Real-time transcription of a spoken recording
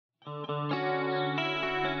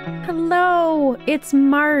Hello, it's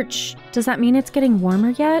March. Does that mean it's getting warmer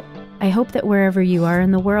yet? I hope that wherever you are in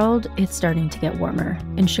the world, it's starting to get warmer.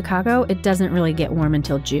 In Chicago, it doesn't really get warm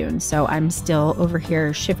until June, so I'm still over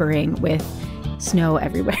here shivering with snow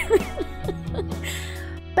everywhere.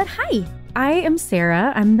 But hi, I am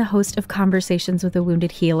Sarah. I'm the host of Conversations with a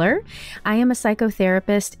Wounded Healer. I am a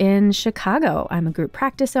psychotherapist in Chicago. I'm a group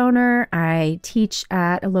practice owner. I teach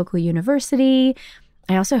at a local university.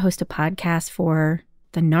 I also host a podcast for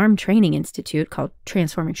the NARM Training Institute called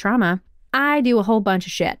Transforming Trauma. I do a whole bunch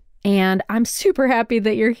of shit. And I'm super happy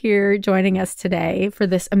that you're here joining us today for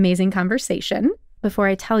this amazing conversation. Before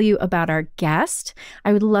I tell you about our guest,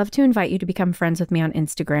 I would love to invite you to become friends with me on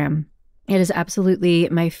Instagram. It is absolutely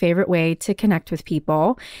my favorite way to connect with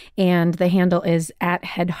people. And the handle is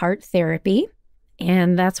 @HeadHeartTherapy.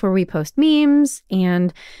 And that's where we post memes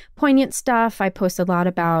and poignant stuff. I post a lot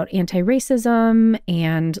about anti-racism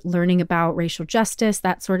and learning about racial justice,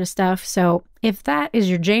 that sort of stuff. So if that is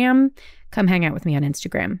your jam, come hang out with me on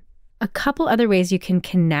Instagram. A couple other ways you can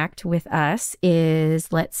connect with us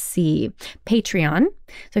is, let's see, Patreon.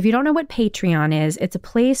 So if you don't know what Patreon is, it's a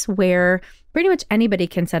place where pretty much anybody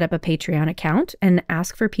can set up a Patreon account and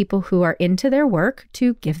ask for people who are into their work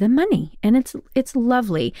to give them money. And it's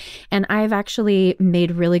lovely. And I've actually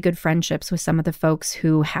made really good friendships with some of the folks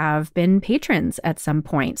who have been patrons at some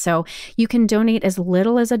point. So you can donate as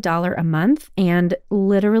little as $1 a month. And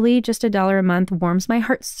literally just $1 a month warms my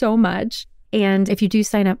heart so much. And if you do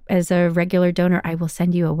sign up as a regular donor, I will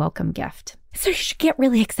send you a welcome gift. So you should get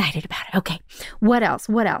really excited about it. Okay, what else?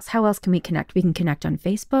 How else can we connect? We can connect on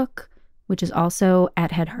Facebook, which is also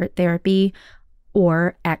 @HeadHeartTherapy,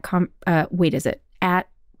 or at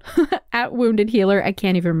Wounded Healer. I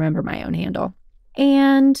can't even remember my own handle.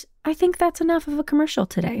 And I think that's enough of a commercial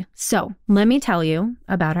today. So let me tell you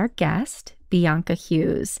about our guest, Bianca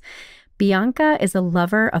Hughes. Bianca is a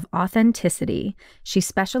lover of authenticity. She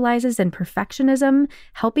specializes in perfectionism,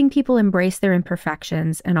 helping people embrace their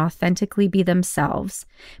imperfections and authentically be themselves.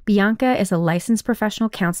 Bianca is a licensed professional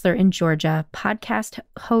counselor in Georgia, podcast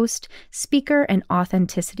host, speaker, and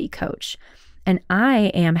authenticity coach. And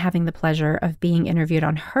I am having the pleasure of being interviewed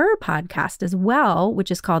on her podcast as well,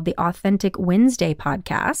 which is called the Authentic Wednesday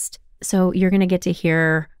podcast. So you're going to get to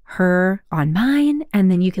hear her on mine,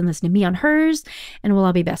 and then you can listen to me on hers, and we'll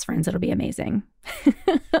all be best friends. It'll be amazing.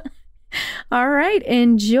 All right,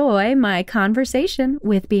 enjoy my conversation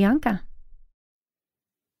with Bianca.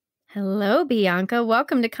 Hello, Bianca.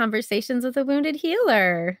 Welcome to Conversations with a Wounded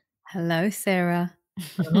Healer. Hello, Sarah.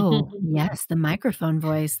 Oh, yes, the microphone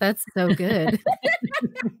voice. That's so good.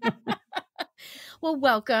 Well,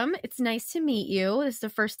 welcome. It's nice to meet you. This is the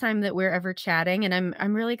first time that we're ever chatting, and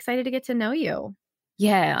I'm really excited to get to know you.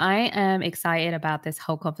 Yeah, I am excited about this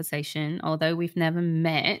whole conversation. Although we've never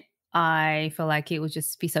met, I feel like it would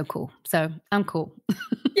just be so cool. So I'm cool.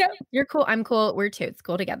 Yeah, you're cool. I'm cool. We're toots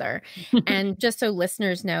cool together. And just so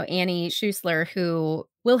listeners know, Annie Schuessler, who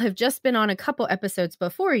will have just been on a couple episodes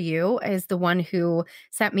before you, is the one who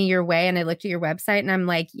sent me your way. And I looked at your website and I'm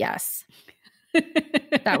like, yes,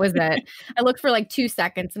 that was it. I looked for like 2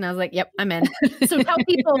 seconds and I was like, yep, I'm in. So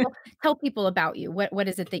tell people about you. What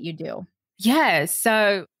is it that you do? Yeah,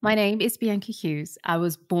 so my name is Bianca Hughes. I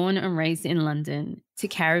was born and raised in London to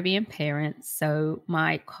Caribbean parents. So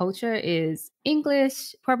my culture is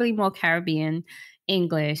English, probably more Caribbean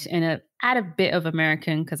English, and add a bit of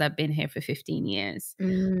American because I've been here for 15 years.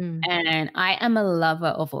 And I am a lover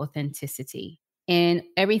of authenticity. And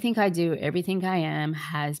everything I do, everything I am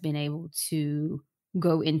has been able to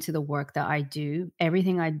go into the work that I do.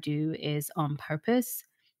 Everything I do is on purpose.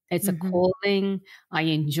 It's a calling. I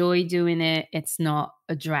enjoy doing it. It's not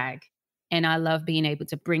a drag. And I love being able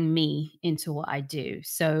to bring me into what I do.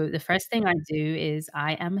 So the first thing I do is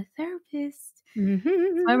I am a therapist. So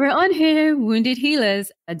we're on here, Wounded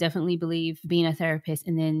Healers. I definitely believe being a therapist.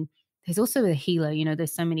 And then there's also a healer. You know,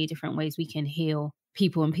 there's so many different ways we can heal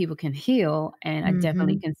people and people can heal. And I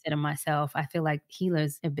definitely consider myself, I feel like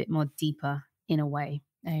healers a bit more deeper in a way.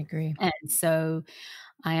 I agree. And so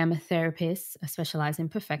I am a therapist. I specialize in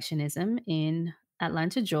perfectionism in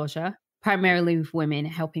Atlanta, Georgia, primarily with women,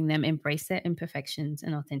 helping them embrace their imperfections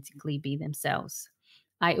and authentically be themselves.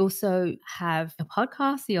 I also have a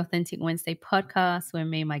podcast, the Authentic Wednesday podcast, where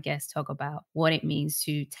me and my guests talk about what it means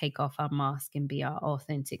to take off our mask and be our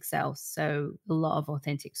authentic selves. So a lot of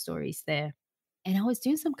authentic stories there. And I was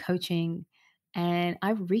doing some coaching, and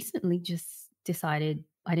I recently just decided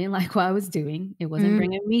I didn't like what I was doing. It wasn't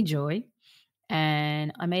bringing me joy.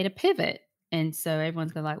 And I made a pivot. And so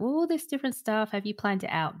everyone's going like, well, all this different stuff, have you planned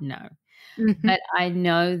it out? No. But I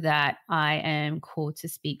know that I am called to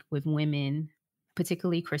speak with women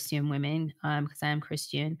particularly Christian women, because I am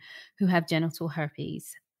Christian, who have genital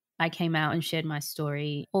herpes. I came out and shared my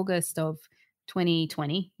story August of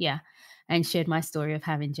 2020, yeah, and shared my story of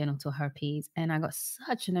having genital herpes, and I got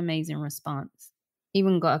such an amazing response.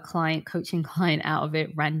 Even got a client, coaching client out of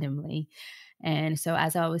it randomly. And so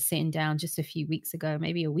as I was sitting down just a few weeks ago,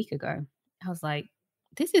 maybe a week ago, I was like,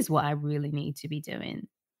 this is what I really need to be doing.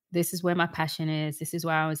 This is where my passion is. This is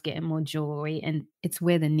where I was getting more joy, and it's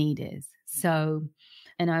where the need is. So,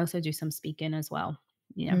 and I also do some speaking as well,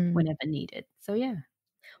 Mm. whenever needed. So, yeah.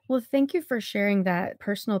 Well, thank you for sharing that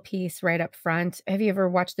personal piece right up front. Have you ever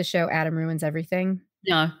watched the show Adam Ruins Everything?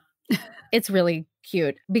 No. It's really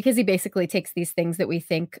cute because he basically takes these things that we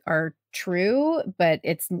think are true, but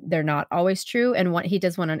they're not always true. And he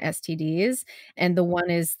does one on STDs, and the one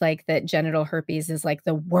is like that genital herpes is like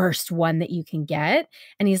the worst one that you can get.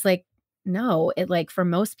 And he's like, no, it like for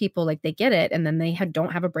most people, like they get it and then they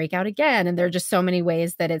don't have a breakout again. And there are just so many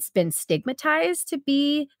ways that it's been stigmatized to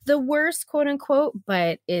be the worst, quote unquote,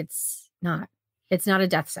 but it's not. It's not a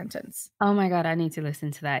death sentence. Oh my God, I need to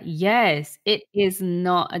listen to that. Yes, it is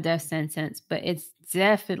not a death sentence, but it's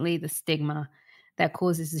definitely the stigma that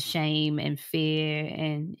causes the shame and fear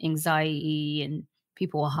and anxiety, and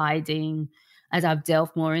people are hiding. As I've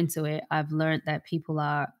delved more into it, I've learned that people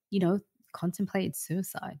are, contemplating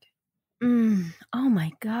suicide. Oh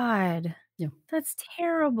my God. Yeah. That's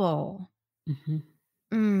terrible. Mhm.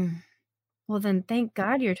 Mm. Well, then thank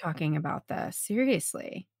God you're talking about this.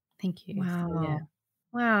 Seriously. Thank you. So, yeah. Wow.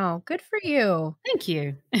 Wow. Good for you. Thank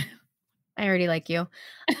you. I already like you.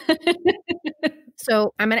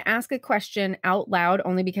 So I'm going to ask a question out loud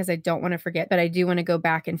only because I don't want to forget, but I do want to go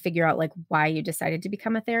back and figure out like why you decided to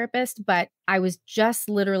become a therapist. But I was just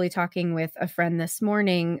literally talking with a friend this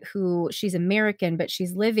morning who she's American, but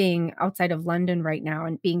she's living outside of London right now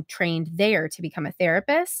and being trained there to become a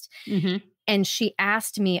therapist. Mhm. And she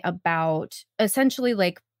asked me about essentially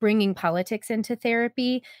like bringing politics into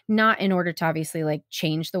therapy, not in order to obviously like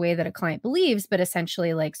change the way that a client believes, but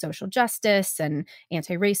essentially like social justice and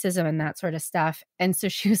anti-racism and that sort of stuff. And so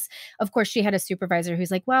of course, she had a supervisor who's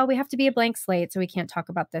like, well, we have to be a blank slate, so we can't talk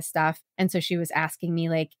about this stuff. And so she was asking me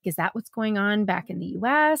like, is that what's going on back in the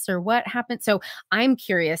US or what happened? So I'm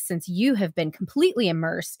curious, since you have been completely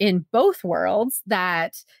immersed in both worlds,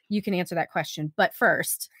 that you can answer that question. But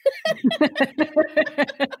first,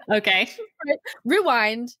 Okay.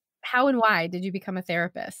 rewind. How and why did you become a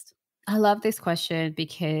therapist? I love this question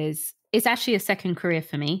because it's actually a second career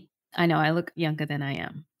for me. I know I look younger than I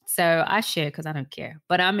am. So I share because I don't care,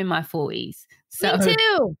 but I'm in my 40s. Me So,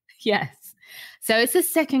 too. yes. So it's a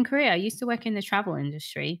second career. I used to work in the travel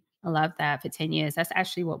industry. I loved that for 10 years. That's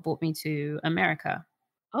actually what brought me to America.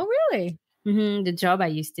 Oh, really? The job I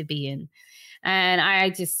used to be in. And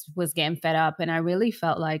I just was getting fed up, and I really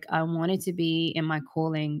felt like I wanted to be in my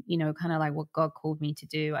calling, kind of like what God called me to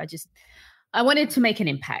do. I wanted to make an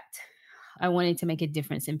impact. I wanted to make a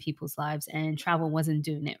difference in people's lives, and travel wasn't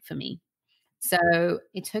doing it for me. So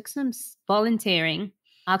it took some volunteering,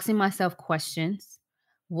 asking myself questions.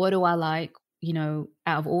 What do I like, out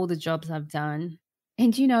of all the jobs I've done?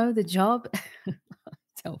 And, the job,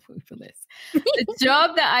 tell food for this. The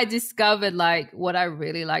job that I discovered, like what I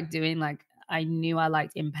really like doing, like I knew I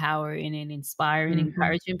liked empowering and inspiring, Mhm.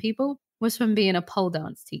 encouraging people, was from being a pole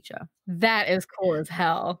dance teacher. That is cool as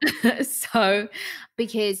hell. So,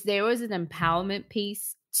 because there was an empowerment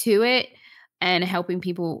piece to it and helping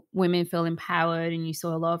women feel empowered, and you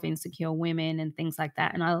saw a lot of insecure women and things like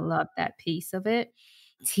that. And I loved that piece of it.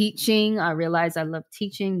 Teaching, I realized I loved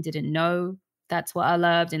teaching, didn't know that's what I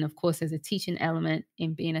loved. And of course, there's a teaching element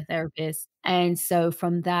in being a therapist. And so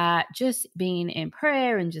from that, just being in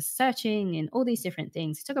prayer and just searching and all these different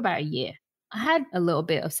things, it took about a year. I had a little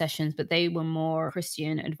bit of sessions, but they were more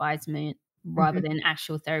Christian advisement rather Mhm. than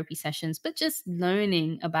actual therapy sessions, but just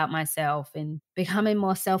learning about myself and becoming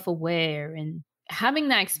more self aware and having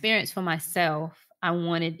that experience for myself. I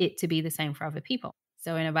wanted it to be the same for other people.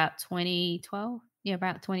 So in about 2012,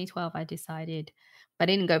 about 2012, I decided, but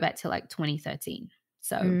I didn't go back to like 2013.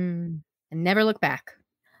 So And never look back.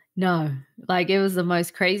 no, like it was the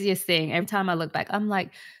most craziest thing. Every time I look back, I'm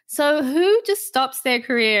like, so who just stops their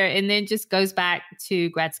career and then just goes back to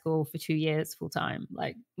grad school for 2 years full time?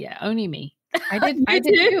 Like, yeah, only me. I did You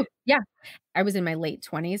too? too. Yeah. I was in my late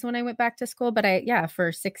 20s when I went back to school, but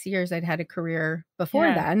for 6 years I'd had a career before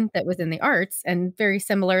Yeah. then that was in the arts and very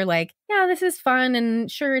similar, like, yeah, this is fun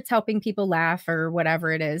and sure it's helping people laugh or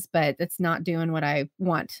whatever it is, but it's not doing what I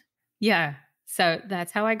want. Yeah. So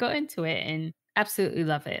that's how I got into it and absolutely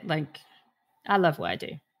love it. Like, I love what I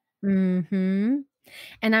do. Mhm.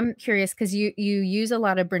 And I'm curious because you use a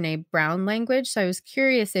lot of Brene Brown language. So I was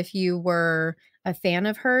curious if you were a fan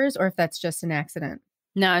of hers or if that's just an accident.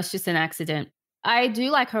 No, it's just an accident. I do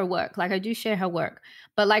like her work. Like I do share her work.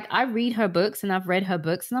 But like I read her books and I've read her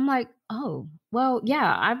books and I'm like, "Oh, well,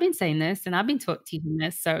 yeah, I've been saying this and I've been teaching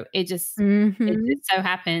this." So it Mhm. just so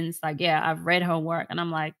happens like, yeah, I've read her work and I'm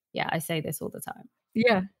like, "Yeah, I say this all the time."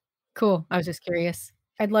 Yeah. Cool. I was just curious.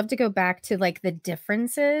 I'd love to go back to like the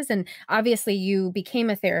differences. And obviously, you became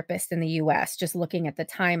a therapist in the US, just looking at the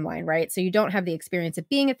timeline, right? So you don't have the experience of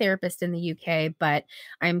being a therapist in the UK, but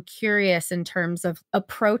I'm curious in terms of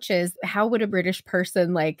approaches. How would a British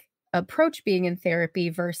person like approach being in therapy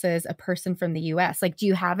versus a person from the US? Like, do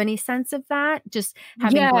you have any sense of that? Just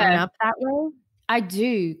having grown Yeah, up that way? I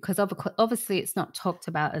do because obviously it's not talked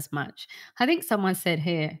about as much. I think someone said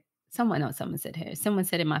here, someone said here, someone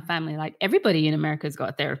said in my family, like everybody in America's got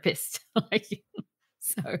a therapist. Like,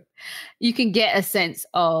 so you can get a sense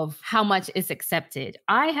of how much is accepted.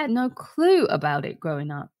 I had no clue about it growing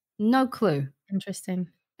up. No clue. Interesting.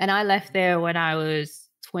 And I left there when I was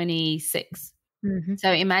 26. Hmm.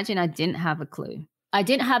 So imagine I didn't have a clue. I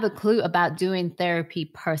didn't have a clue about doing therapy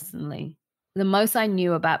personally. The most I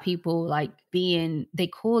knew about people like being, they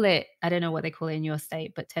call it, I don't know what they call it in your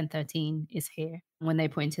state, but 1013 is here when they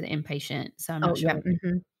point to the inpatient. So I'm Oh, not yeah. sure.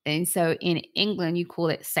 Hmm. And so in England, you call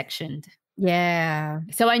it sectioned. Yeah.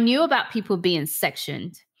 So I knew about people being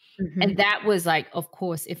sectioned. Hmm. And that was like, of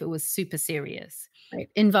course, if it was super serious. Right.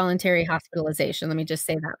 Involuntary hospitalization. Let me just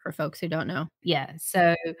say that for folks who don't know. Yeah.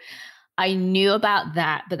 So I knew about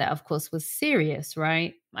that, but that of course was serious,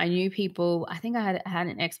 right? I knew people, I think I had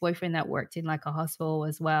an ex-boyfriend that worked in like a hospital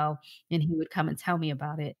as well, and he would come and tell me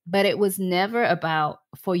about it. But it was never about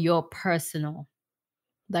for your personal,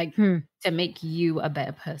 like Hmm. to make you a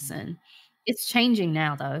better person. It's changing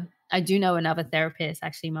now though. I do know another therapist,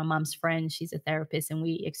 actually my mom's friend, she's a therapist and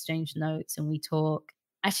we exchange notes and we talk.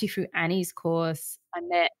 Actually through Annie's course, I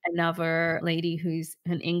met another lady who's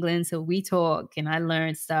in England, so we talk and I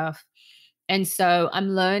learned stuff. And so I'm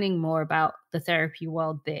learning more about the therapy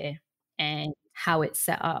world there and how it's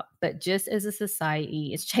set up. But just as a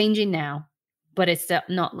society, it's changing now, but it's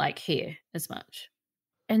not like here as much.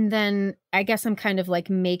 And then I guess I'm kind of like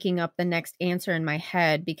making up the next answer in my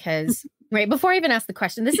head because right before I even ask the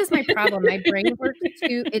question, this is my problem. My brain works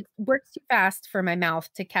too fast for my mouth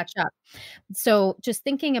to catch up. So just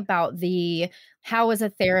thinking about the how as a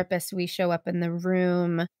therapist we show up in the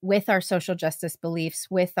room with our social justice beliefs,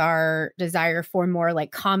 with our desire for more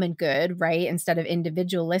like common good, right? Instead of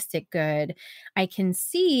individualistic good, I can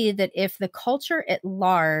see that if the culture at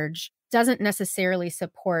large doesn't necessarily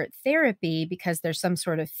support therapy because there's some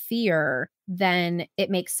sort of fear, then it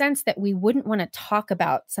makes sense that we wouldn't want to talk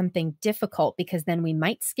about something difficult because then we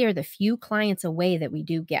might scare the few clients away that we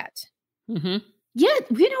do get. Hmm. Yeah,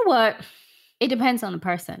 you know what? It depends on the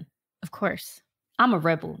person. Of course. I'm a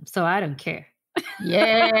rebel, so I don't care.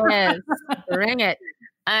 Yes. Bring it.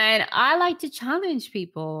 And I like to challenge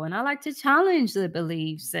people and I like to challenge the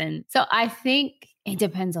beliefs. And so I think it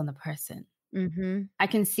depends on the person. Mhm. I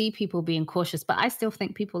can see people being cautious, but I still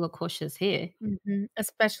think people are cautious here. Mhm.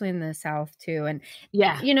 Especially in the South too, and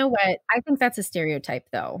Yeah. you know what? I think that's a stereotype,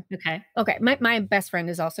 though. Okay. Okay, my best friend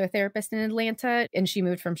is also a therapist in Atlanta, and she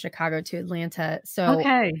moved from Chicago to Atlanta, so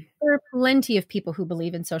Okay. there are plenty of people who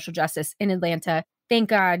believe in social justice in Atlanta. Thank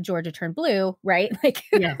God Georgia turned blue, right? Like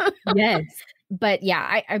Yes. Yes. but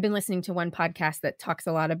yeah, I've been listening to one podcast that talks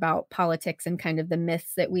a lot about politics and kind of the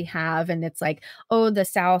myths that we have. And it's like, oh, the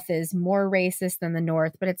South is more racist than the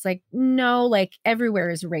North. But it's like, no, like everywhere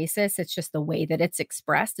is racist. It's just the way that it's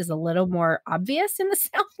expressed is a little more obvious in the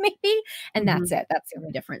South, maybe. And that's Mhm. it. That's the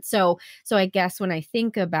only difference. So I guess when I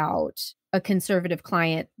think about a conservative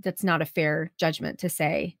client, that's not a fair judgment to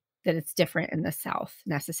say that it's different in the South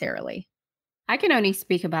necessarily. I can only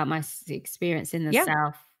speak about my experience in the Yeah.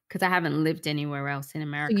 South because I haven't lived anywhere else in So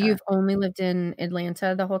America. you've only lived in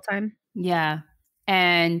Atlanta the whole time? Yeah.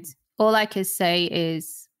 And all I can say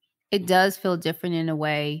is it does feel different in a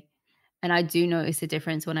way. And I do notice a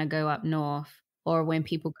difference when I go up north or when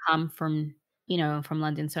people come from, from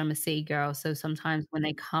London. So I'm a city girl. So sometimes when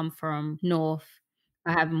they come from north,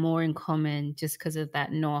 I have more in common just because of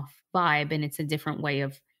that north vibe. And it's a different way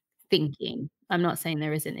of thinking. I'm not saying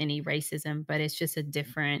there isn't any racism, but it's just a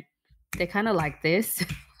different, they're kind of like this.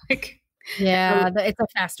 like, Yeah, it's a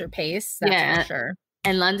faster pace, that's for yeah. sure.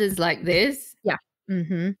 And London's like this. Yeah.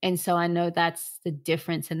 Mhm. And so I know that's the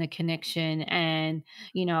difference in the connection. And,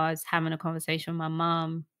 I was having a conversation with my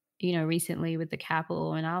mom, recently with the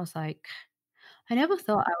Capitol, and I was like, I never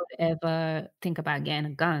thought I would ever think about getting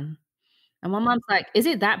a gun. And my mom's like, is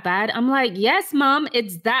it that bad? I'm like, yes, mom,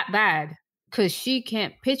 it's that bad. Cause she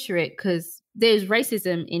can't picture it because there's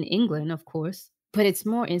racism in England, of course. but it's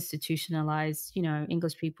more institutionalized. You know,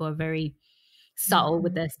 English people are very subtle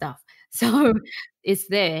with Mhm. their stuff. So it's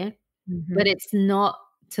there, but Mhm. it's not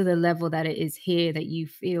to the level that it is here, that you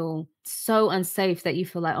feel so unsafe that you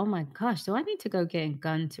feel like, "Oh my gosh, do I need to go get a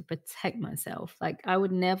gun to protect myself?" Like, I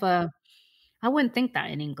wouldn't think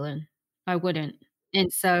that in England. I wouldn't.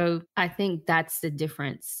 And so I think that's the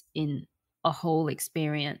difference in a whole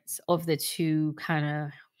experience of the 2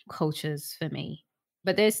 kinda cultures for me.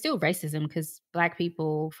 But there's still racism because Black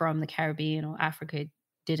people from the Caribbean or Africa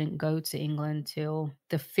didn't go to England till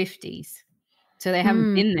the '50s. So they haven't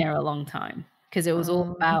Mm. been there a long time because it was all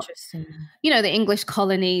Oh, about, interesting. the English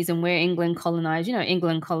colonies and where England colonized.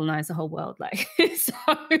 England colonized the whole world, like, so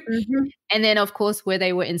Mhm. and then, of course, where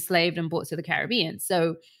they were enslaved and brought to the Caribbean.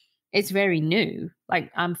 So it's very new.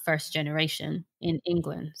 Like, I'm first generation in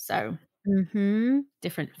England, so Mhm.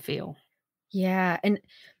 different feel. Yeah, and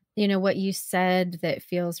what you said that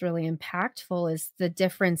feels really impactful is the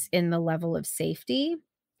difference in the level of safety,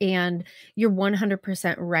 and you're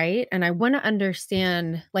 100% right, and I wanna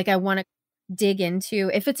understand, like, I wanna dig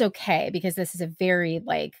into, if it's okay, because this is a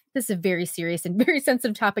very serious and very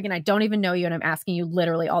sensitive topic, and I don't even know you, and I'm asking you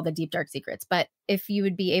literally all the deep, dark secrets, but if you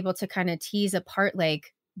would be able to kinda tease apart,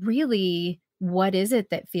 like, really, what is it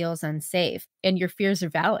that feels unsafe? And your fears are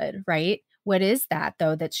valid, right? What is that,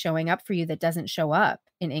 though, that's showing up for you that doesn't show up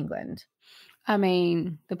in England? I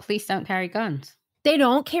mean, the police don't carry guns. They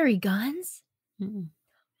don't carry guns? Mm-mm.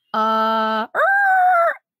 Uh,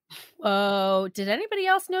 oh, did anybody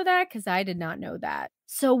else know that? Because I did not know that.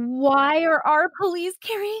 So why are our police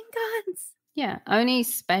carrying guns? Yeah, only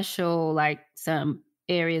special, like, some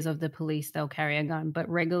areas of the police, they'll carry a gun, but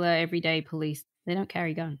regular everyday police, they don't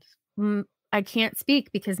carry guns. Mm, I can't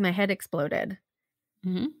speak because my head exploded.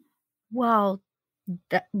 Mhm. Well,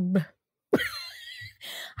 that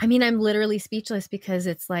I mean, I'm literally speechless because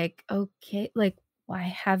it's like, okay, like, why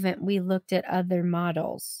haven't we looked at other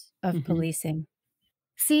models of Mhm. policing?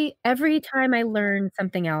 See, every time I learn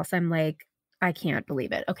something else, I'm like, I can't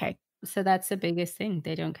believe it. Okay. So that's the biggest thing,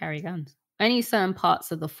 they don't carry guns. Only certain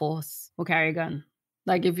parts of the force will carry a gun.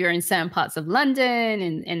 Like, if you're in certain parts of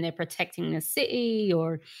London and they're protecting the city,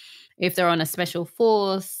 or if they're on a special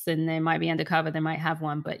force and they might be undercover, they might have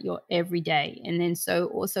one, but you're every day. And then so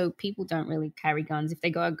also people don't really carry guns. If they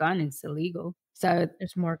got a gun, it's illegal. So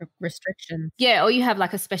There's more restrictions. yeah, or you have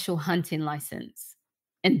like a special hunting license.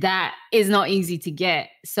 And that is not easy to get.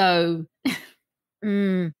 So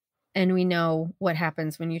Mm. And we know what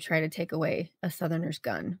happens when you try to take away a Southerner's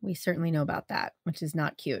gun. We certainly know about that, which is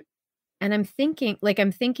not cute. And I'm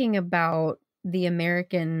thinking about the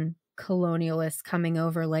American colonialists coming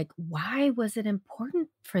over, like, why was it important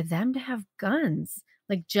for them to have guns?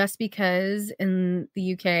 Like, just because in the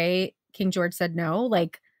UK, King George said no?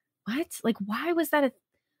 Like, what? Like, why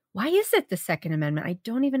is it the Second Amendment? I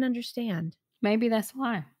don't even understand. maybe that's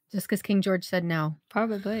why. Just because King George said no.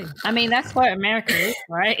 Probably. I mean, that's what America is,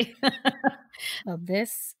 right? Well,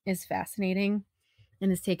 this is fascinating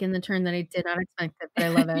and has taken the turn that I did not expect it, but I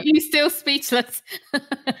love it. You still speechless.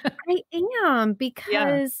 I am,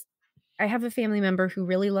 Yeah. because I have a family member who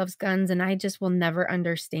really loves guns, and I just will never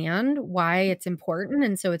understand why it's important,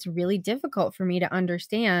 and so it's really difficult for me to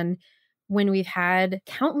understand when we've had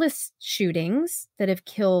countless shootings that have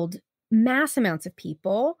killed mass amounts of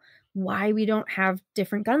people, why we don't have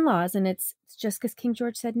different gun laws, and it's just because King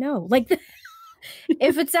George said no. Like,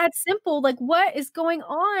 if it's that simple, like, what is going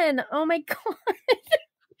on? Oh my god.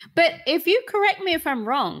 But if you correct me if I'm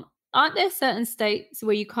wrong, aren't there certain states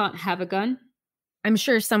where you can't have a gun? I'm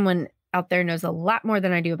sure someone out there knows a lot more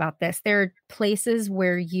than I do about this. There are places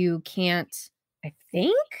where you can't, I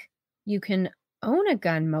think you can own a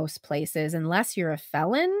gun most places unless you're a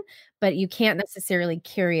felon, but you can't necessarily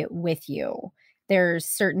carry it with you. There's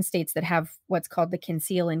certain states that have what's called the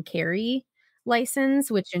conceal and carry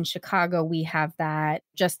license, which in Chicago we have that.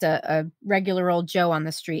 Just a regular old Joe on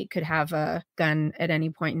the street could have a gun at any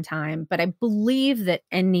point in time. But I believe that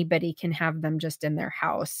anybody can have them just in their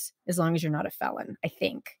house as long as you're not a felon, I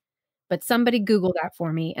think. But somebody Google that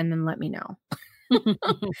for me and then let me know.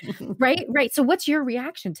 Right, right. So what's your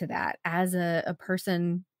reaction to that as a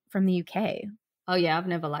person from the UK? Oh, yeah, I've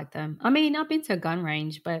never liked them. I mean, I've been to a gun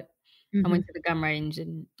range, but I Mhm. went to the gun range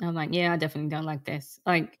and I'm like, "Yeah, I definitely don't like this."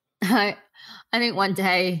 Like, I think one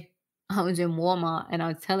day I was in Walmart and I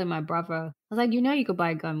was telling my brother, I was like, "You know you could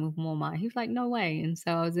buy a gun with Walmart." He was like, "No way." And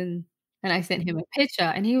so and I sent him a picture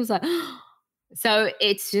and he was like, so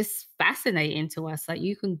it's just fascinating to us. Like,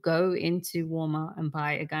 you can go into Walmart and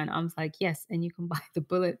buy a gun. I was like, "Yes, and you can buy the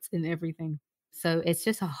bullets and everything." So it's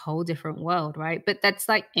just a whole different world, right? But that's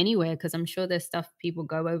like anywhere, because I'm sure there's stuff people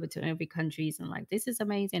go over to every countries and like, this is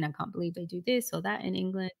amazing. I can't believe they do this or that in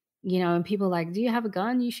England. And people are like, do you have a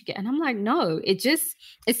gun? You should get. And I'm like, no, it's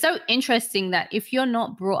so interesting that if you're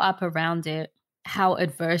not brought up around it, how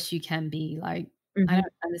adverse you can be. Like, I Mhm.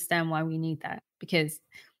 don't understand why we need that. Because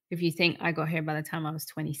if you think I got here by the time I was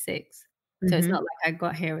 26, so it's Mhm. not like I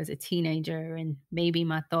got here as a teenager and maybe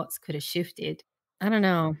my thoughts could have shifted. I don't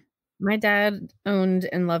know. My dad owned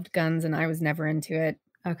and loved guns, and I was never into it.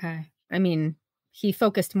 Okay. I mean, he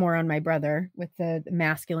focused more on my brother with the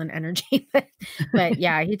masculine energy, but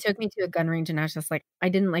yeah, he took me to a gun range, and I was just like, I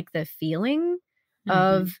didn't like the feeling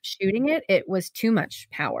of Mhm. shooting it. It was too much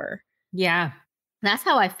power. Yeah. That's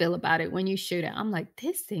how I feel about it when you shoot it. I'm like,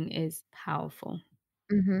 this thing is powerful.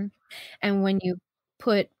 Mhm. And when you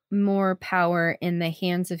put more power in the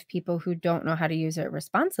hands of people who don't know how to use it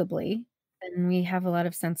responsibly, then we have a lot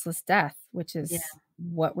of senseless death, which Yeah, is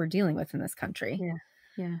what we're dealing with in this country. yeah,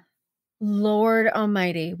 yeah. Lord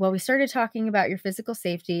almighty. Well, we started talking about your physical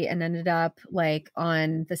safety and ended up, like,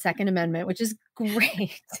 on the Second Amendment, which is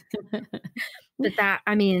great. But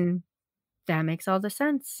I mean, that makes all the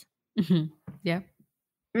sense. Mhm. Yeah.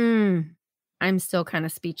 Mm. I'm still kinda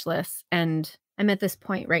speechless, and I'm at this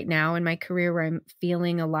point right now in my career where I'm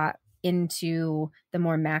feeling a lot into the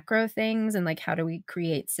more macro things and, like, how do we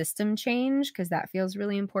create system change? Because that feels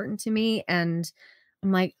really important to me, and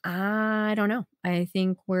I'm like, I don't know. I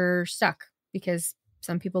think we're stuck because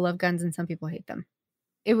some people love guns and some people hate them.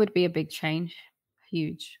 It would be a big change.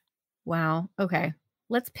 Huge. Wow, okay.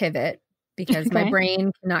 Let's pivot because my Okay.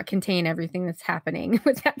 brain cannot contain everything that's happening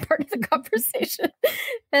with that part of the conversation,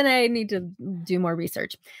 and I need to do more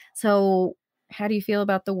research. So, how do you feel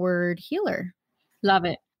about the word healer? Love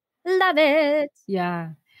it. Love it.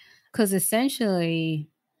 Yeah. Because essentially,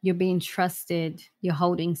 you're being trusted, you're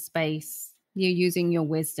holding space, you're using your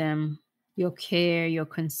wisdom, your care, your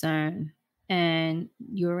concern, and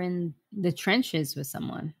you're in the trenches with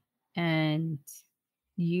someone. And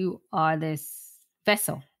you are this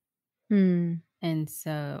vessel. Hmm. And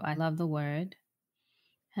so I love the word.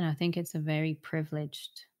 And I think it's a very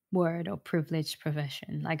privileged word or privileged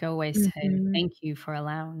profession. Like I always say, Mhm. thank you for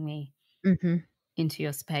allowing me Mhm. into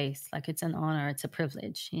your space. Like it's an honor, it's a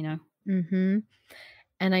privilege. Mhm.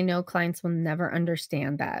 And I know clients will never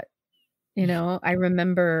understand that. I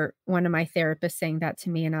remember one of my therapists saying that to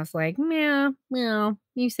me, and I was like, "Yeah, well,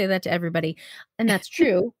 you say that to everybody." And that's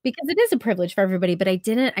true because it is a privilege for everybody, but I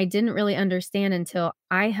didn't really understand until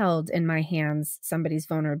I held in my hands somebody's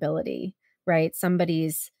vulnerability, right?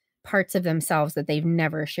 Somebody's parts of themselves that they've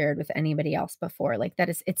never shared with anybody else before. Like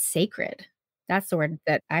it's sacred. That's the word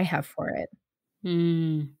that I have for it.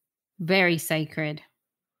 Mm, very sacred.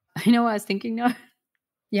 I know what I was thinking now.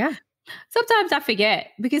 Yeah. Sometimes I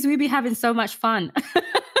forget because we be having so much fun.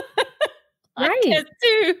 I Right. just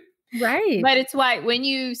do. Right. But it's like when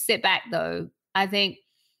you sit back though, I think,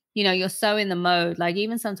 you're so in the mode. Like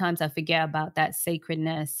even sometimes I forget about that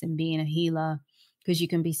sacredness and being a healer because you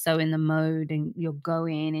can be so in the mode and you're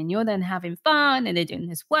going and you're then having fun and they're doing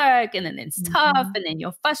this work and then it's tough Mhm. and then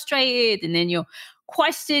you're frustrated and then you're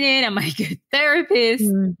questioning, am I a good therapist?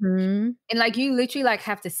 Mhm. And like you literally like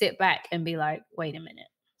have to sit back and be like, wait a minute.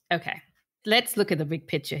 Okay. Let's look at the big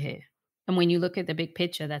picture here. And when you look at the big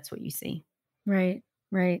picture, that's what you see. Right,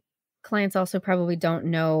 right. Clients also probably don't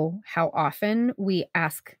know how often we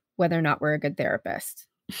ask whether or not we're a good therapist,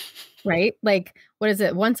 right? Like, what is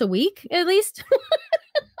it, once a week at least?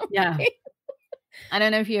 Yeah. Right? I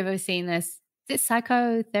don't know if you've ever seen this. Is it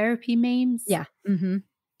psychotherapy memes? Yeah, mhm.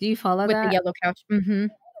 Do you follow With the that? yellow couch. Mhm.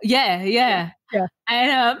 Yeah, Yeah, yeah. yeah.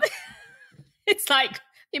 And it's like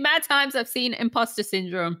the amount of times I've seen imposter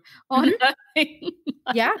syndrome on Mhm. her thing.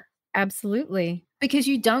 Yeah, absolutely. Because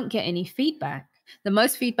you don't get any feedback. The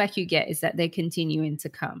most feedback you get is that they're continuing to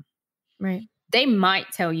come. Right. They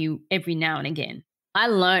might tell you every now and again. I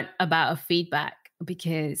learned about a feedback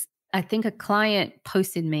because I think a client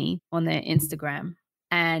posted me on their Instagram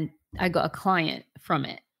and I got a client from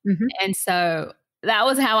it. Mhm. And so that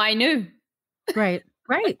was how I knew. Right,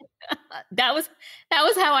 right. That was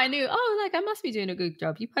how I knew. Oh, like I must be doing a good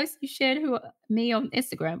job. You shared me on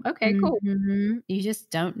Instagram. Okay, cool. Mhm. You just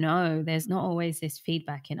don't know. There's not always this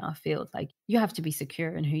feedback in our field. Like you have to be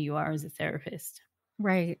secure in who you are as a therapist.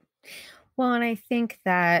 Right. Well, and I think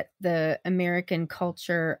that the American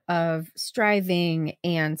culture of striving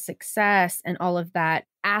and success and all of that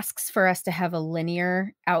asks for us to have a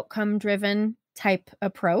linear, outcome driven type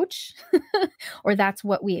approach, or that's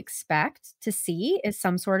what we expect to see is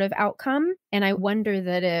some sort of outcome. And I wonder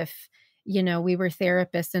that if we were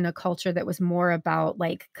therapists in a culture that was more about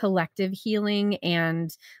like collective healing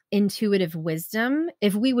and intuitive wisdom,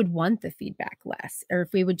 if we would want the feedback less, or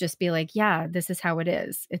if we would just be like, yeah, this is how it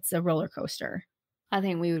is. It's a roller coaster. I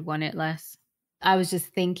think we would want it less. I was just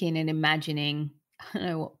thinking and imagining, I don't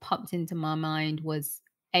know, what popped into my mind was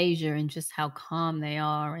Asia and just how calm they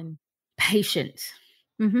are and patient.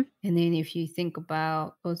 Mm-hmm. And then if you think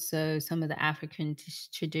about also some of the African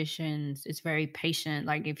traditions, it's very patient.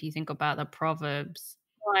 Like if you think about the proverbs,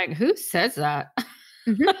 like who says that?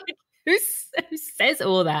 Mm-hmm. Like, who says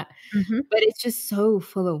all that? Mm-hmm. But it's just so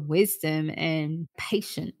full of wisdom and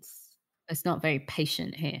patience. It's not very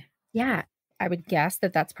patient here. Yeah. I would guess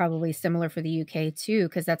that that's probably similar for the UK too,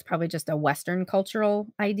 because that's probably just a Western cultural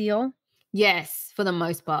ideal. Yes, for the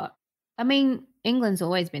most part. I mean, England's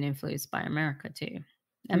always been influenced by America too.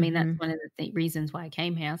 I mean, that's Mm-hmm. one of the reasons why I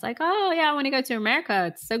came here. I was like, "Oh, yeah, I wanna go to America.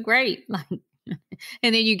 It's so great." Like,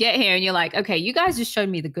 and then you get here and you're like, "Okay, you guys just showed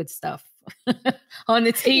me the good stuff on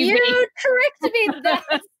the TV." You tricked me.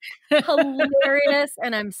 That's hilarious.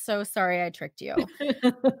 And I'm so sorry I tricked you.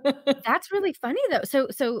 That's really funny though.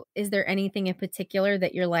 So is there anything in particular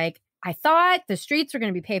that you're like, I thought the streets were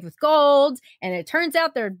going to be paved with gold and it turns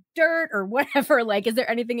out they're dirt or whatever? Like, is there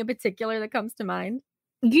anything in particular that comes to mind?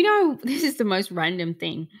 This is the most random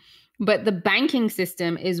thing, but the banking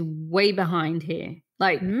system is way behind here.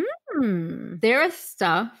 Like, Mm. there are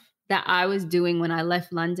stuff that I was doing when I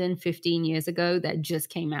left London 15 years ago that just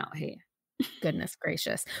came out here. Goodness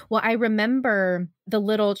gracious. Well, I remember the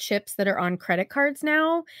little chips that are on credit cards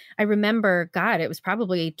now. I remember, God, it was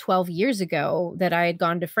probably 12 years ago that I had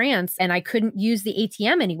gone to France and I couldn't use the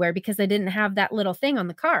ATM anywhere because I didn't have that little thing on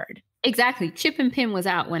the card. Exactly. Chip and pin was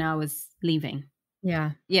out when I was leaving.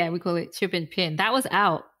 Yeah. Yeah, we call it chip and pin. That was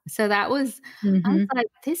out. So I was Mm-hmm. like,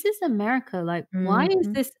 this is America. Like, why is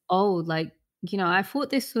Mm-hmm. this old? Like, I thought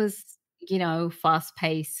this was, fast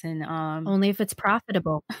paced and Only if it's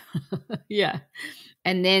profitable. yeah.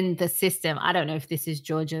 And then the system, I don't know if this is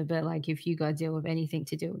Georgia, but like if you got to deal with anything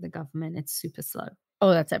to do with the government, it's super slow.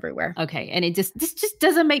 Oh, that's everywhere. Okay. And this just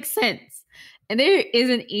doesn't make sense. And there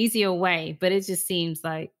is an easier way, but it just seems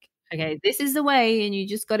like, okay, this is the way and you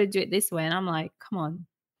just got to do it this way. And I'm like, come on.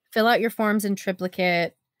 Fill out your forms in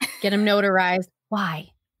triplicate, get them notarized.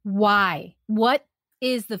 Why? Why? What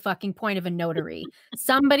is the fucking point of a notary?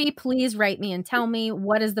 Somebody please write me and tell me,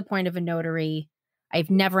 what is the point of a notary? I've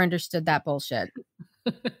never understood that bullshit.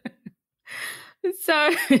 So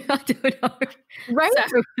I don't know. Right?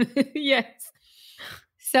 So, yes.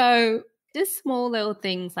 So just small little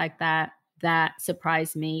things like that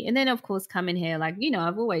surprised me. And then of course coming here, like,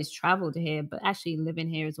 I've always traveled here, but actually living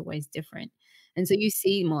here is always different. And so you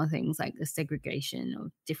see more things like the segregation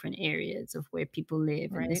of different areas of where people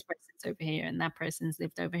live. And this Right. person's over here and that person's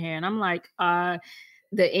lived over here. And I'm like,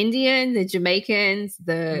 the Indian, the Jamaicans,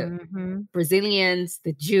 the Mm-hmm. Brazilians,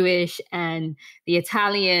 the Jewish, and the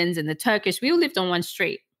Italians and the Turkish, we all lived on one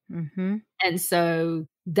street. Mm-hmm. And so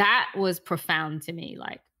that was profound to me.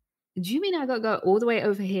 Like, do you mean I got to go all the way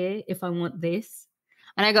over here if I want this?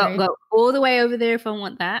 And I got Right. go all the way over there if I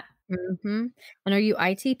want that? Mm-hmm. And are you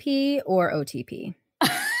ITP or OTP?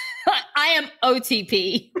 I am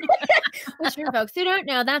OTP. Which for folks who don't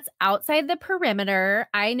know, that's outside the perimeter.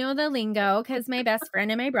 I know the lingo because my best friend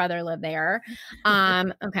and my brother live there.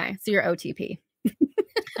 Okay, so you're OTP.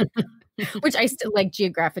 Which I still like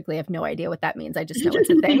geographically have no idea what that means. I just know it's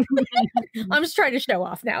a thing. I'm just trying to show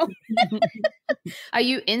off now. Are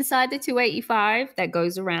you inside the 285 that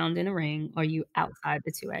goes around in a ring? Or are you outside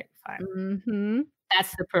the 285? Mm-hmm.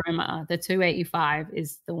 That's the perimeter. The 285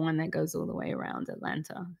 is the one that goes all the way around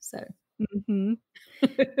Atlanta. So Mm-hmm.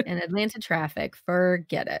 And Atlanta traffic,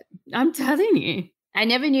 forget it. I'm telling you, I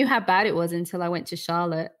never knew how bad it was until I went to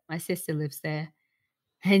Charlotte. My sister lives there.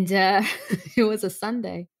 And it was a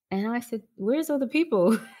Sunday. And I said, where's all the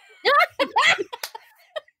people?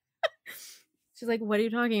 She's like, what are you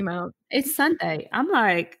talking about? It's Sunday. I'm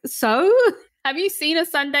like, so have you seen a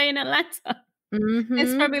Sunday in Atlanta? Mm-hmm.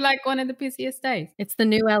 It's probably like one of the busiest days. It's the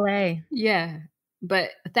new LA. Yeah.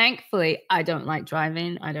 But thankfully, I don't like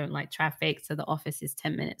driving. I don't like traffic. So the office is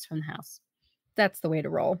 10 minutes from the house. That's the way to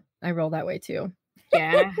roll. I roll that way too.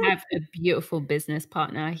 Yeah, I have a beautiful business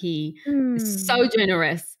partner. He is so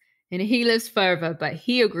generous and he lives further, but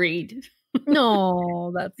he agreed.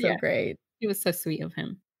 No, that's so Yeah. great. It was so sweet of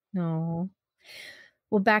him. No.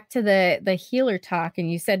 Well, back to the healer talk, and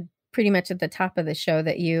you said pretty much at the top of the show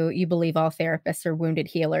that you believe all therapists are wounded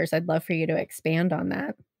healers. I'd love for you to expand on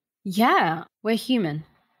that. Yeah, we're human.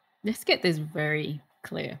 Let's get this very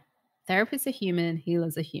clear. Therapists are human,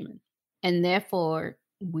 healers are human. And therefore,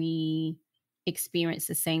 we experience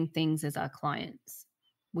the same things as our clients.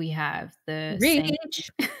 We have the same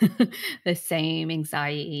Reach. the same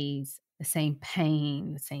anxieties, the same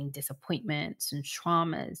pain, the same disappointments and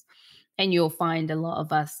traumas. And you'll find a lot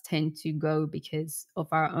of us tend to go because of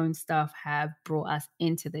our own stuff have brought us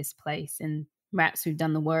into this place. And perhaps we've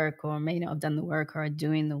done the work or may not have done the work or are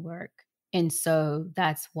doing the work. And so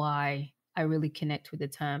that's why I really connect with the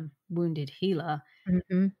term wounded healer.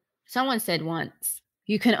 Mm-hmm. Someone said once,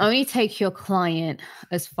 you can only take your client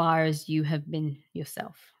as far as you have been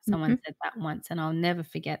yourself. Someone said that once, and I'll never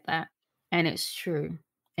forget that. And it's true.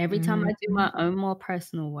 Every time I do Mm-hmm. my own more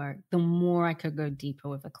personal work, the more I could go deeper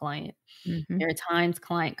with a client. Mm-hmm. There are times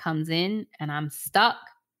client comes in and I'm stuck,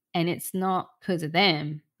 and it's not because of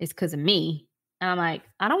them, it's because of me. And I'm like,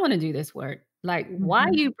 I don't want to do this work. Like, why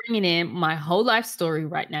are you bringing in my whole life story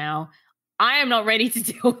right now? I am not ready to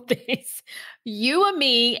deal with this. You and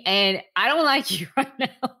me, and I don't like you right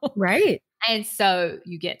now. Right. And so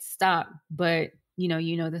you get stuck, but you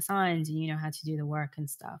know the signs and you know how to do the work and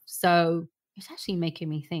stuff. So it's actually making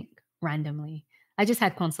me think randomly. I just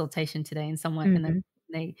had consultation today and someone and then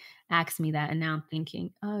Mm-hmm. they asked me that, and now I'm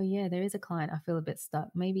thinking, oh yeah, there is a client. I feel a bit stuck.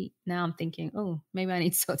 Maybe now I'm thinking, oh, maybe I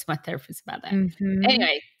need to talk to my therapist about that. Mm-hmm.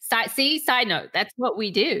 Anyway, side note, that's what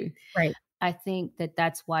we do. Right. I think that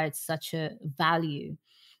that's why it's such a value.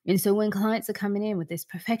 And so when clients are coming in with this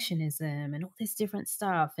perfectionism and all this different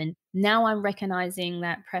stuff, and now I'm recognizing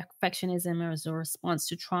that perfectionism is a response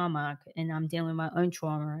to trauma, and I'm dealing with my own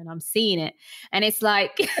trauma and I'm seeing it. And it's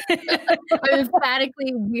like, I'm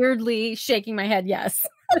emphatically, weirdly shaking my head. Yes.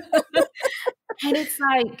 and it's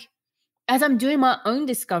like, as I'm doing my own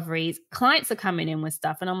discoveries, clients are coming in with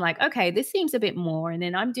stuff and I'm like, okay, this seems a bit more. And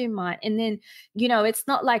then I'm doing and then, it's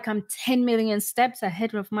not like I'm 10 million steps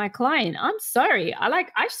ahead of my client. I'm sorry. I'll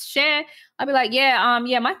be like, yeah,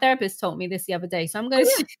 my therapist told me this the other day. So I'm going to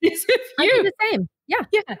share this with I do you. the same. Yeah.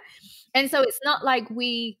 Yeah. And so it's not like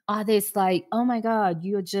we are this like, oh my God,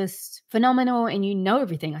 you're just phenomenal and you know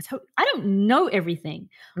everything. I don't know everything,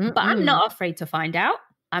 but I'm not afraid to find out.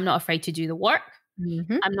 I'm not afraid to do the work.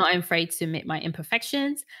 Mm-hmm. I'm not afraid to admit my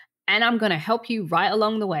imperfections, and I'm going to help you right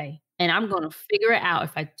along the way. And I'm going to figure it out.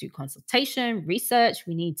 If I do consultation, research,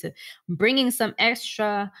 we need to bring in some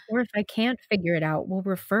extra. Or if I can't figure it out, we'll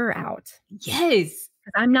refer out. Yes,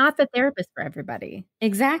 Because I'm not the therapist for everybody.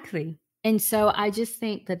 exactly. And so I just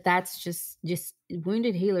think that that's just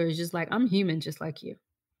wounded healer is just like, I'm human, just like you.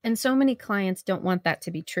 And so many clients don't want that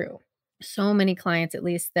to be true. So many clients, at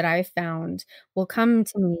least that I've found, will come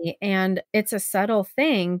to me and it's a subtle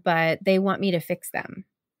thing, but they want me to fix them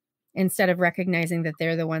instead of recognizing that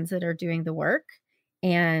they're the ones that are doing the work.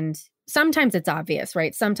 And sometimes it's obvious,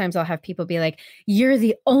 right? Sometimes I'll have people be like, you're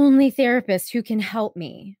the only therapist who can help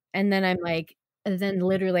me. And then I'm like, then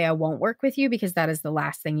literally I won't work with you because that is the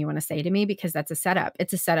last thing you want to say to me because that's a setup.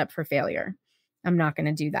 It's a setup for failure. I'm not going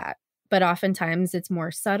to do that. But oftentimes it's more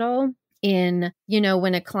subtle in,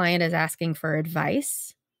 when a client is asking for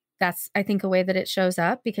advice. That's, I think, a way that it shows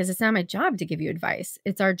up because it's not my job to give you advice.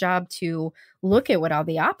 It's our job to look at what all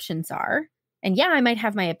the options are. And yeah, I might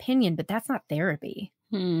have my opinion, but that's not therapy.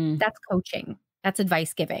 That's coaching. That's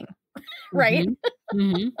advice giving. Right?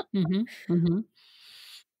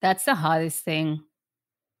 That's the hardest thing.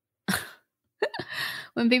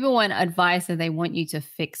 When people want advice and they want you to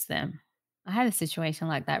fix them. I had a situation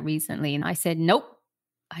like that recently and I said, nope.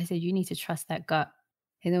 I said, you need to trust that gut.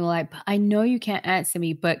 And they were like, I know you can't answer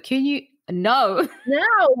me, but can you? No.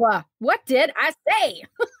 No. What did I say?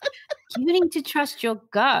 You need to trust your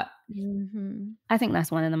gut. Mm-hmm. I think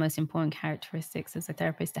that's one of the most important characteristics as a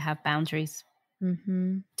therapist, to have boundaries,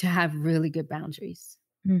 to have really good boundaries.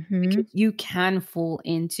 Because you can fall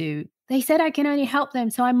into, they said I can only help them,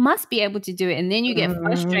 so I must be able to do it. And then you get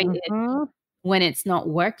frustrated when it's not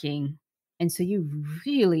working. And so you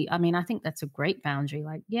really, I think that's a great boundary.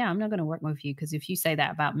 Like, yeah, I'm not going to work with you because if you say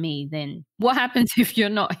that about me, then what happens if you're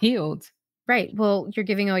not healed? Right. Well, you're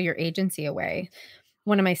giving all your agency away.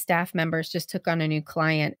 One of my staff members just took on a new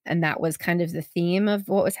client, and that was kind of the theme of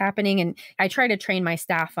what was happening. And I try to train my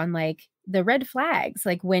staff on like the red flags,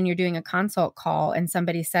 like when you're doing a consult call and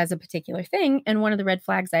somebody says a particular thing. And one of the red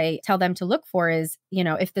flags I tell them to look for is,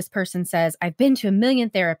 if this person says, I've been to a million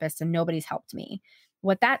therapists and nobody's helped me.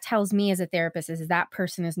 What that tells me as a therapist is that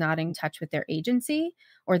person is not in touch with their agency,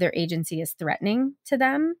 or their agency is threatening to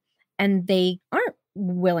them and they aren't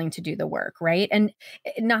willing to do the work, right? And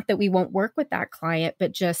not that we won't work with that client,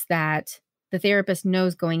 but just that the therapist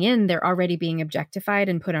knows going in, they're already being objectified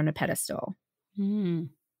and put on a pedestal. And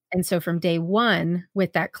so from day one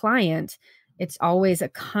with that client, It's always a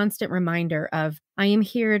constant reminder of, I am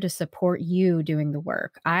here to support you doing the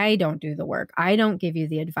work. I don't do the work. I don't give you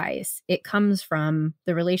the advice. It comes from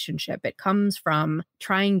the relationship. It comes from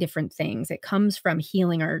trying different things. It comes from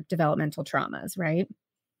healing our developmental traumas, right?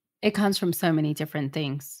 It comes from so many different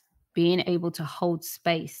things. Being able to hold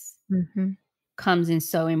space comes in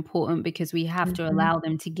so important because we have to allow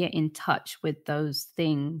them to get in touch with those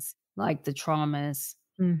things like the traumas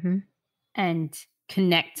and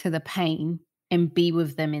connect to the pain and be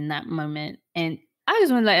with them in that moment. And I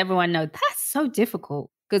just want to let everyone know that's so difficult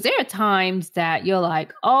because there are times that you're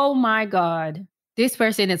like, oh my God, this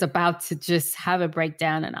person is about to just have a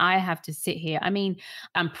breakdown and I have to sit here. I mean,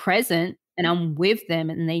 I'm present and I'm with them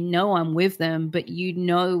and they know I'm with them, but you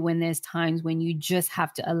know when there's times when you just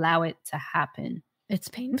have to allow it to happen. It's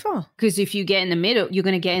painful. Because if you get in the middle, you're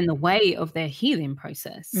going to get in the way of their healing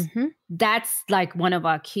process. That's like one of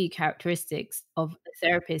our key characteristics of a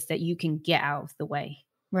therapist, that you can get out of the way.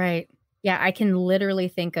 Right. Yeah, I can literally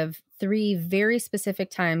think of 3 very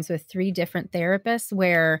specific times with 3 different therapists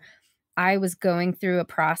where I was going through a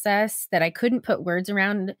process that I couldn't put words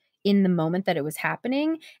around in the moment that it was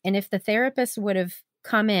happening. And if the therapist would have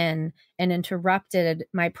come in and interrupted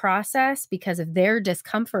my process because of their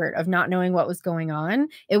discomfort of not knowing what was going on,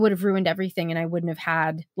 it would have ruined everything. And I wouldn't have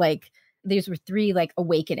had, like, these were 3 like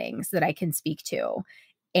awakenings that I can speak to.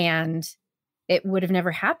 And it would have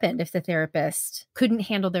never happened if the therapist couldn't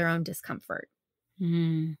handle their own discomfort.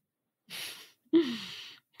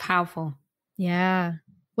 Powerful. Yeah.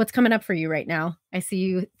 What's coming up for you right now? I see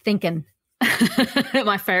you thinking.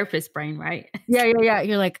 My therapist brain, right? Yeah.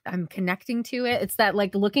 You're like, I'm connecting to it. It's that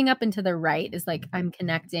like looking up and to the right is like I'm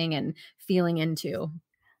connecting and feeling into.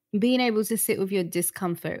 Being able to sit with your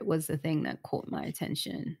discomfort was the thing that caught my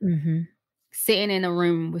attention. Sitting in a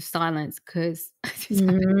room with silence because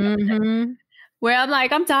where I'm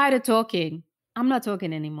like, I'm tired of talking. I'm not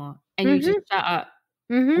talking anymore. And you just shut up.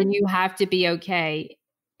 And you have to be okay.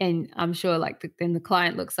 And I'm sure like then the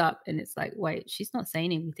client looks up and it's like, wait, she's not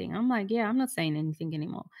saying anything. I'm like, yeah, I'm not saying anything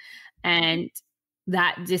anymore. And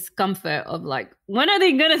that discomfort of like, when are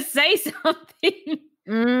they going to say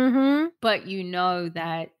something? But you know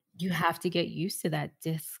that you have to get used to that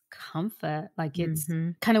discomfort. Like it's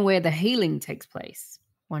kind of where the healing takes place.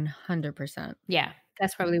 100%. Yeah,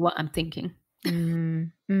 that's probably what I'm thinking. I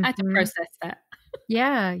had to process that.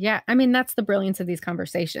 Yeah. I mean, that's the brilliance of these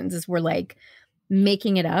conversations is we're like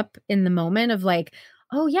making it up in the moment of like,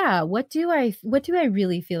 oh yeah, what do I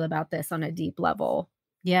really feel about this on a deep level?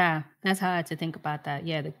 Yeah, that's how I had to think about that.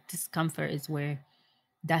 Yeah, the discomfort is where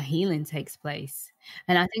the healing takes place.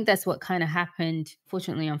 And I think that's what kind of happened,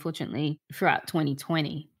 unfortunately, throughout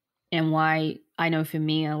 2020. And why I know for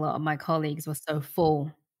me, a lot of my colleagues were so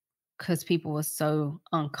full because people were so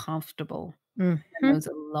uncomfortable. And there was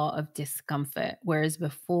a lot of discomfort. Whereas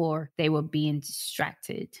before they were being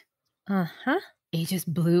distracted. It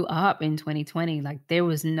just blew up in 2020. Like there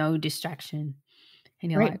was no distraction.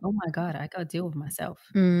 And you're like, oh my God, I got to deal with myself.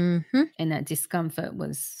 And that discomfort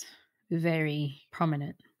was very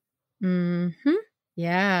prominent.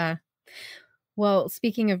 Yeah. Well,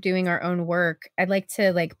 speaking of doing our own work, I'd like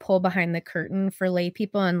to like pull behind the curtain for lay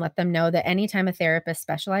people and let them know that anytime a therapist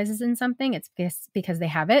specializes in something, it's because they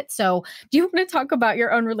have it. So do you want to talk about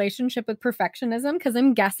your own relationship with perfectionism? Because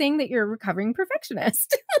I'm guessing that you're a recovering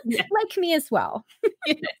perfectionist, like me as well.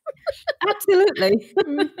 Absolutely.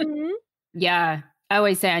 Yeah. I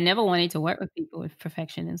always say I never wanted to work with people with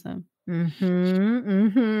perfectionism.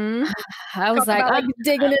 I was like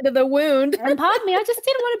digging into the wound. And pardon me, I just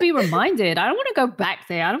didn't want to be reminded. I don't want to go back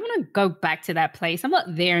there. I don't want to go back to that place. I'm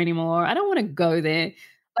not there anymore. I don't want to go there.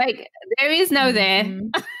 Like there is no there.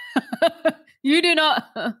 You do not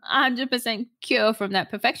 100% cure from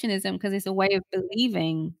that perfectionism because it's a way of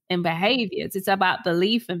believing in behaviors. It's about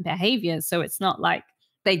belief and behavior. So it's not like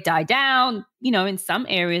they die down. You know, in some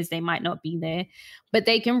areas they might not be there, but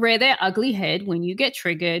they can rear their ugly head when you get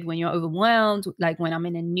triggered, when you're overwhelmed, like when I'm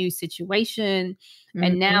in a new situation.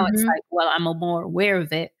 And now it's like, well, I'm more aware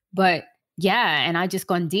of it. But yeah, and I just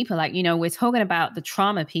gone deeper. Like, you know, we're talking about the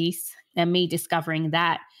trauma piece and me discovering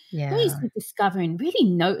that. Yeah. Really discovering, really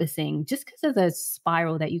noticing just because of the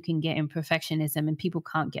spiral that you can get in perfectionism and people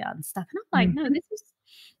can't get unstuck. And I'm like, no, this is.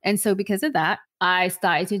 And so because of that, I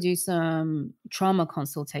started to do some trauma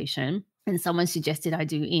consultation and someone suggested I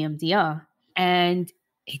do EMDR and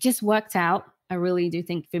it just worked out. I really do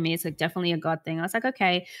think for me, it's like definitely a God thing. I was like,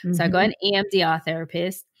 okay. So I got an EMDR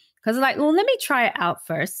therapist because I'm like, well, let me try it out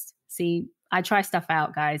first. See, I try stuff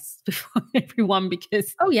out, guys, before everyone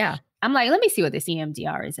because I'm like, let me see what this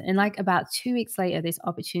EMDR is. And like about 2 weeks later, this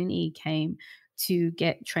opportunity came to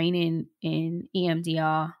get training in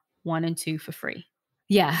EMDR 1 and 2 for free.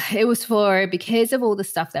 Yeah, it was because of all the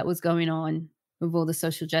stuff that was going on with all the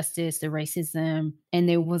social justice, the racism, and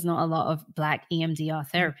there was not a lot of Black EMDR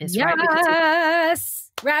therapists, right? Because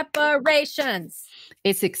Yes. Reparations.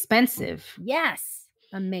 it's expensive. Yes.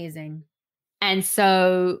 Amazing. And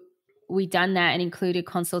so we done that and included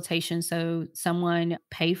consultation. So someone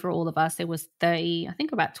paid for all of us. There was 30, I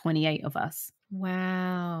think about 28 of us.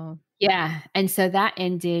 Wow. Yeah. And so that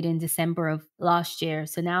ended in December of last year.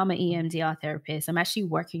 So now I'm an EMDR therapist. I'm actually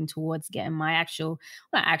working towards getting my I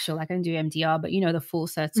can do MDR, but the full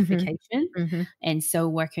certification. Mm-hmm. And so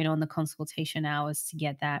working on the consultation hours to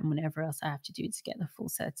get that and whatever else I have to do to get the full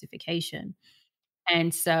certification.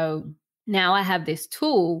 And so now I have this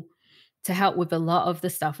tool to help with a lot of the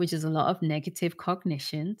stuff, which is a lot of negative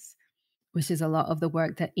cognitions, which is a lot of the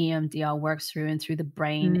work that EMDR works through and through the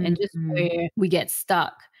brain and just where we get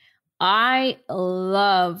stuck. I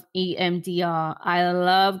love EMDR. I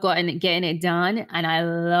love getting it done, and I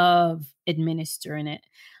love administering it.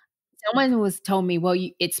 Someone told me, well,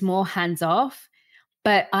 it's more hands off,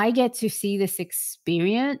 but I get to see this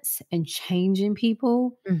experience and change in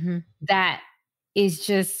people that is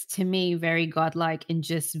just, to me, very godlike and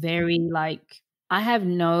just very like, I have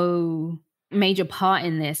no major part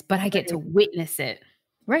in this, but I get to witness it.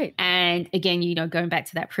 Right. And again, going back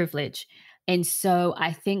to that privilege. And so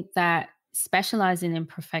I think that specializing in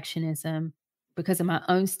perfectionism because of my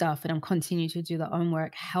own stuff and I'm continuing to do the own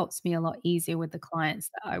work helps me a lot easier with the clients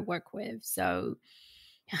that I work with. So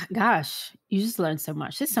gosh, you just learn so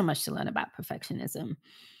much. There's so much to learn about perfectionism.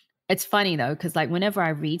 It's funny though, because like whenever I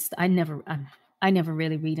read, I never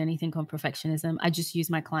really read anything on perfectionism. I just use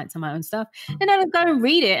my clients on my own stuff. And I go and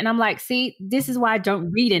read it. And I'm like, see, this is why I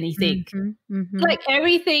don't read anything. Like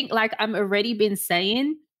everything, like I'm already been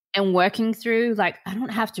saying and working through, like I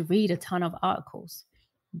don't have to read a ton of articles.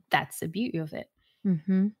 That's the beauty of it.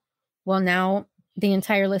 Well, now the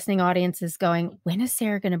entire listening audience is going, when is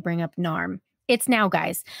Sarah going to bring up NARM? It's now,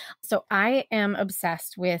 guys. So I am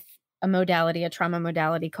obsessed with a trauma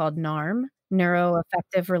modality called NARM,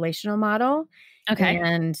 Neuroaffective Relational Model. Okay.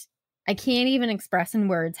 And I can't even express in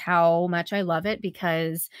words how much I love it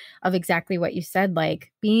because of exactly what you said,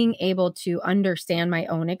 like being able to understand my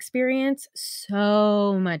own experience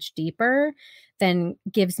so much deeper than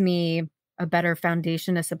gives me a better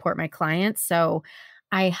foundation to support my clients. So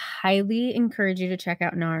I highly encourage you to check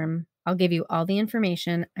out NARM. I'll give you all the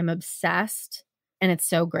information. I'm obsessed and it's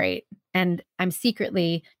so great. And I'm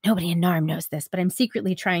secretly, nobody in NARM knows this, but I'm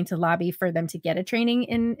secretly trying to lobby for them to get a training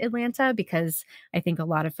in Atlanta because I think a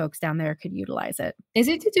lot of folks down there could utilize it. Is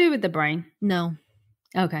it to do with the brain? No.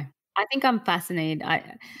 Okay. I think I'm fascinated.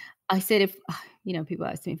 I said if, people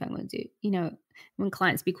ask me if I'm going to do, when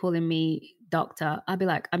clients be calling me doctor, I'll be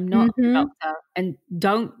like, I'm not a doctor. And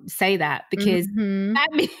don't say that because that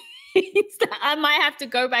means that I might have to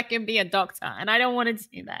go back and be a doctor. And I don't want to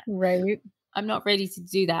do that. Right. I'm not ready to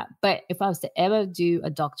do that. But if I was to ever do a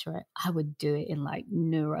doctorate, I would do it in like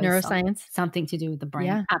neuroscience, something to do with the brain.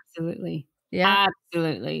 Yeah. Absolutely. Yeah.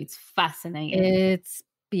 Absolutely. It's fascinating. It's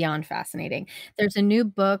beyond fascinating. There's a new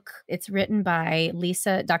book. It's written by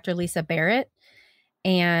Dr. Lisa Barrett.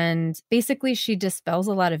 And basically she dispels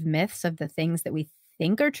a lot of myths of the things that we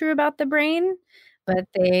think are true about the brain, but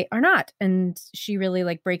they are not. And she really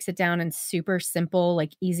like breaks it down in super simple,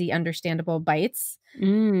 like easy, understandable bites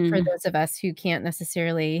for those of us who can't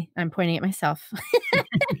necessarily, I'm pointing at myself,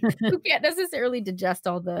 who can't necessarily digest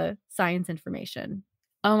all the science information.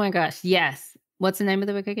 Oh my gosh. Yes. What's the name of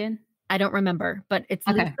the book again? I don't remember, but it's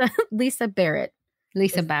okay. Lisa Barrett.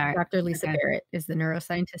 Lisa Barrett. Dr. Lisa Barrett is the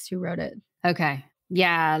neuroscientist who wrote it. Okay.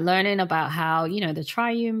 Yeah. Learning about how, the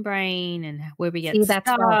triune brain and where we get stuck.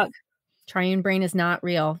 That's triune brain is not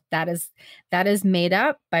real. That is made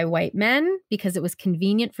up by white men because it was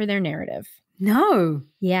convenient for their narrative. No.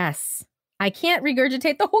 Yes. I can't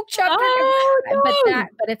regurgitate the whole chapter. Oh, no.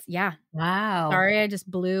 But it's, yeah. Wow. Sorry, I just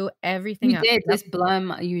blew everything up. You did. Just blew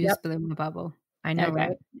my bubble. I know,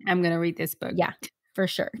 right? I'm going to read this book. Yeah, for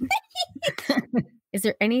sure. Is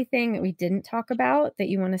there anything that we didn't talk about that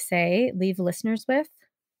you want to say, leave listeners with?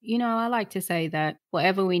 I like to say that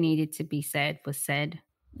whatever we needed to be said was said.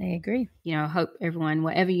 I agree. Hope everyone,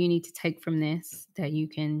 whatever you need to take from this, that you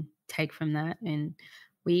can take from that. And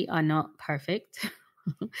we are not perfect.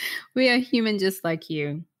 We are human just like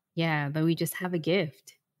you. Yeah, but we just have a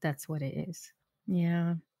gift. That's what it is.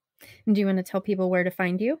 Yeah. And do you want to tell people where to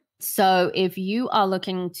find you? So if you are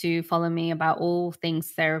looking to follow me about all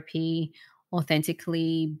things therapy,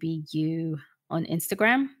 Authentically Be You on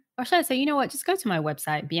Instagram, or should I say, just go to my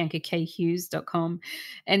website, biancakHughes.com,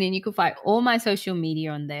 and then you can find all my social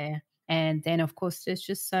media on there. And then, of course,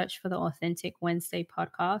 just search for the Authentic Wednesday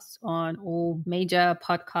podcast on all major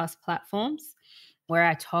podcast platforms, where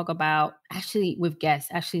I talk about actually with guests,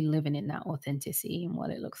 actually living in that authenticity and what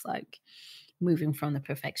it looks like, moving from the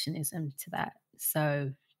perfectionism to that.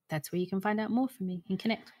 So that's where you can find out more from me and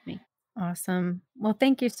connect with me. Awesome. Well,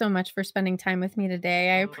 thank you so much for spending time with me today.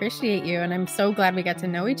 I appreciate you, and I'm so glad we got to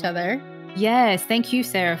know each other. Yes, thank you,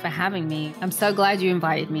 Sarah, for having me. I'm so glad you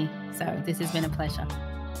invited me. So this has been a pleasure.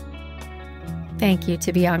 Thank you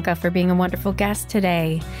to Bianca for being a wonderful guest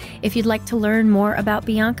today. If you'd like to learn more about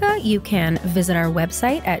Bianca, you can visit our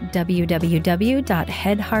website at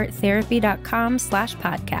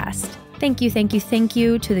www.headhearttherapy.com/podcast. Thank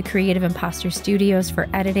you to the Creative Imposter Studios for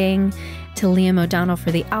editing, to Liam O'Donnell for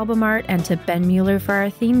the album art, and to Ben Mueller for our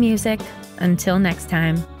theme music. Until next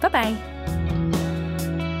time, bye-bye.